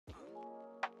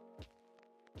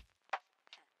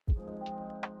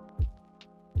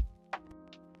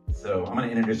So I'm going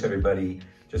to introduce everybody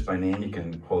just by name. You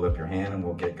can hold up your hand and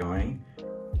we'll get going.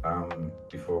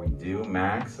 Before we do,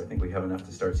 Max, I think we have enough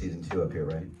to start season 2 up here,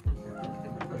 right?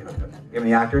 You have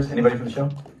any actors? Anybody from the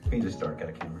show? We can just start, got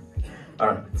a camera. All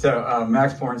right, so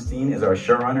Max Borenstein is our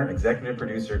showrunner, executive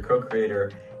producer,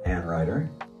 co-creator, and writer.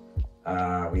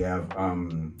 We have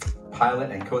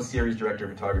pilot and co-series director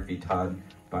of photography, Todd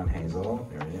Van Hazel.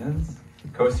 There he is.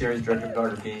 Co-series director of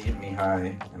photography,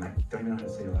 Mihai, and I don't even know how to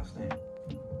say your last name.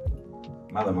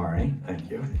 Malamari, thank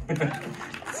you.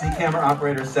 C-camera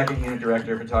operator, second unit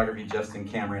director of photography, Justin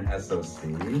Cameron, SOC.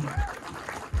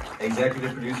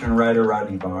 Executive producer and writer,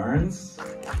 Rodney Barnes.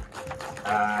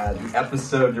 The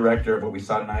episode director of What We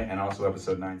Saw Tonight and also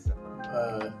episode 9.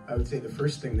 I would say the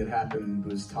first thing that happened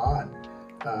was Todd.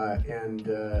 Adam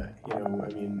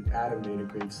made a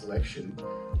great selection.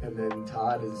 And then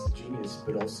Todd is a genius,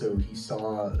 but also he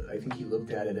saw, I think he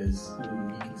looked at it as, he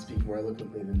can speak more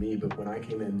eloquently than me, but when I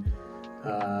came in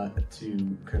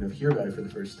to kind of hear about it for the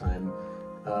first time,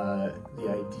 the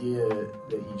idea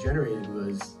that he generated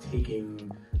was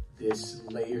taking this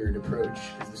layered approach,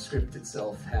 because the script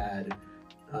itself had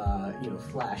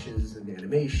flashes and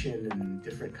animation and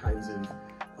different kinds of,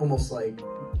 almost like,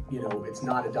 it's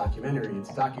not a documentary, it's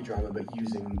a docudrama, but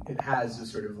it has a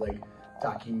sort of like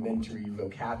documentary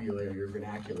vocabulary or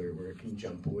vernacular where it can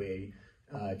jump away,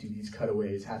 do these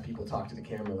cutaways, have people talk to the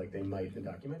camera like they might in a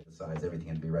documentary. Besides, everything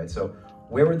had to be right. So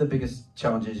where were the biggest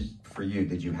challenges for you?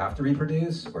 Did you have to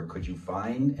reproduce, or could you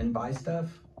find and buy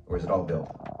stuff, or is it all built?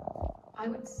 I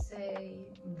would say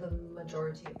the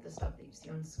majority of the stuff that you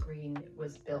see on screen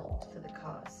was built for the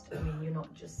cast. I mean, you're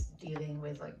not just dealing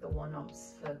with like the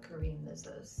one-offs for Kareem. There's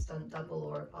a stunt double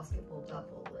or a basketball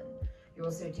double, and you're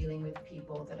also dealing with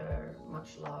people that are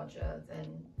much larger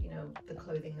than, the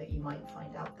clothing that you might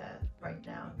find out there right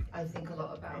now. I think a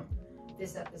lot about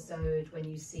this episode when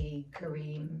you see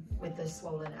Kareem with the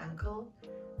swollen ankle,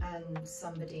 and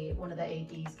one of the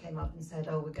ADs came up and said,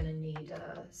 oh, we're going to need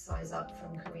a size up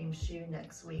from Kareem's shoe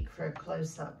next week for a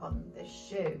close-up on this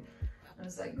shoe. I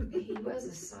was like, he wears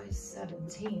a size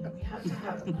 17. We had to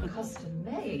have them custom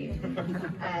made.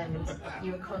 And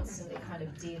you're constantly kind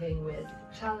of dealing with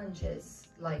challenges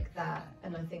like that.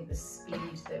 And I think the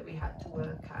speed that we had to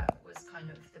work at was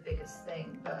kind of the biggest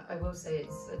thing. But I will say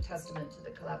it's a testament to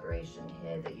the collaboration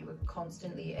here that you were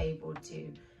constantly able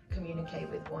to communicate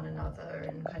with one another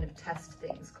and kind of test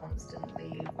things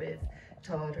constantly with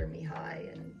Todd or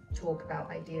Mihai and talk about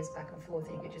ideas back and forth,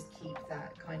 and you could just keep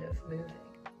that kind of moving.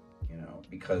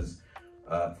 Because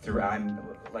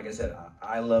like I said,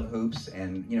 I love hoops,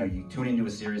 and you tune into a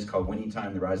series called Winning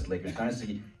Time, The Rise of the Lakers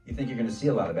Dynasty, you think you're going to see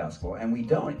a lot of basketball, and we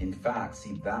don't, in fact,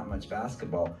 see that much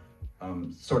basketball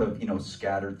sort of,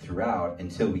 scattered throughout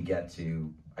until we get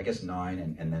to, I guess,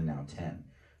 9 and then now 10.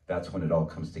 That's when it all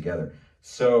comes together.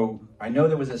 So I know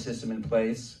there was a system in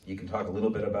place. You can talk a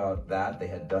little bit about that. They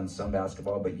had done some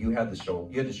basketball, but you had to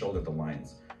shoulder the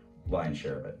lion's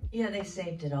share of it. Yeah, they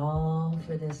saved it all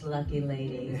for this lucky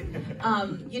lady.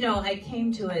 I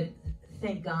came to it,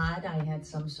 thank God I had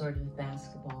some sort of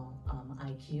basketball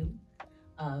IQ,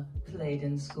 played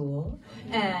in school,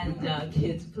 and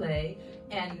kids play,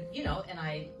 and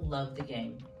I loved the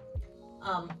game.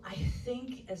 I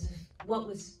think what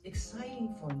was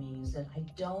exciting for me is that I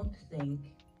don't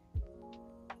think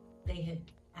they had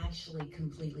actually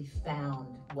completely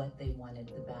found what they wanted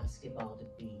the basketball to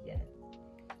be yet,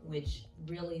 which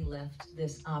really left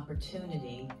this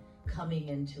opportunity coming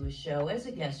into a show as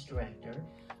a guest director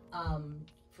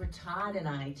for Todd and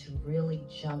I to really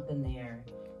jump in there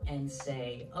and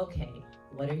say, okay,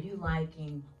 what are you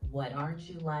liking? What aren't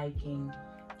you liking?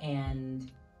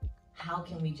 And how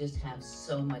can we just have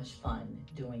so much fun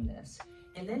doing this?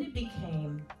 And then it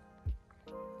became,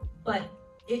 but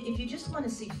if you just want to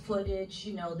see footage,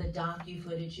 the docu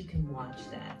footage, you can watch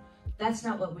that. That's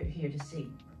not what we're here to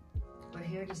see. We're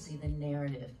here to see the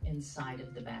narrative inside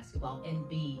of the basketball and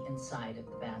be inside of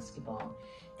the basketball.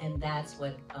 And that's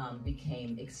what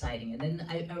became exciting. And then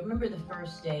I remember the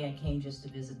first day I came just to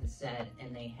visit the set,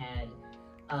 and they had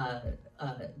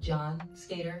John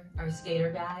Skater, our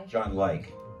skater guy. John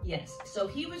Like. Yes, so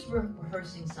he was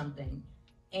rehearsing something,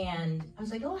 and I was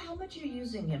like, oh, how much are you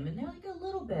using him? And they're like, a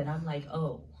little bit. I'm like,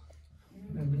 oh,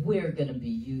 we're gonna be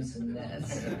using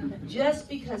this. Just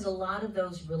because a lot of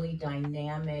those really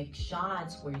dynamic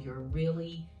shots where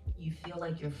you feel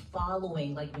like you're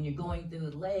following, like when you're going through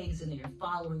the legs and you're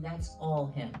following, that's all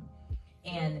him.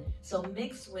 And so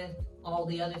mixed with all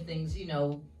the other things,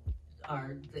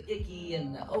 are the icky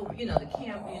and the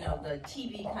camp, the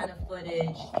TV kind of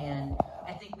footage, and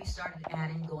I think we started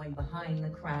adding going behind the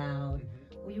crowd.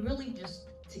 We really just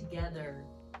together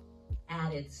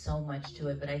added so much to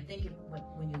it. But I think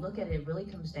when you look at it, it really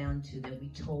comes down to that we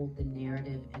told the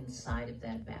narrative inside of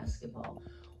that basketball.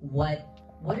 What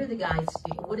are the guys,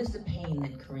 what is the pain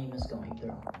that Kareem is going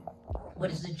through? What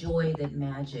is the joy that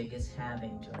Magic is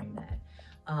having during that?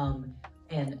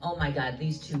 And oh my God,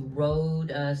 these two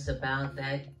rode us about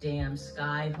that damn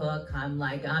sky hook. I'm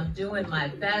like, I'm doing my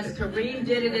best. Kareem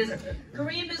did it.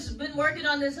 Kareem has been working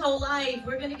on this whole life.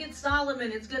 We're gonna get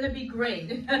Solomon. It's gonna be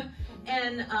great.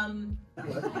 And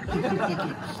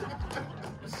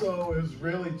so it was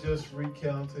really just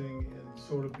recounting and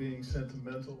sort of being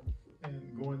sentimental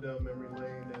and going down memory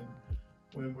lane, and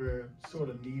when we're sort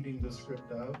of kneading the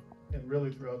script out, and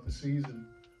really throughout the season,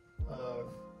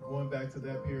 going back to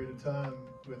that period of time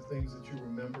with things that you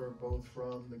remember both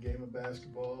from the game of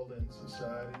basketball and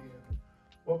society and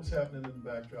what was happening in the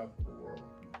backdrop of the world.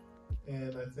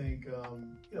 And I think,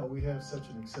 you know, we have such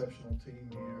an exceptional team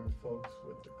here, folks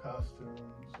with the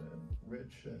costumes and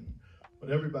Rich and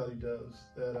what everybody does,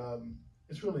 that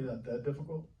it's really not that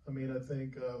difficult. I mean, I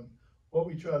think what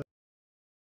we try to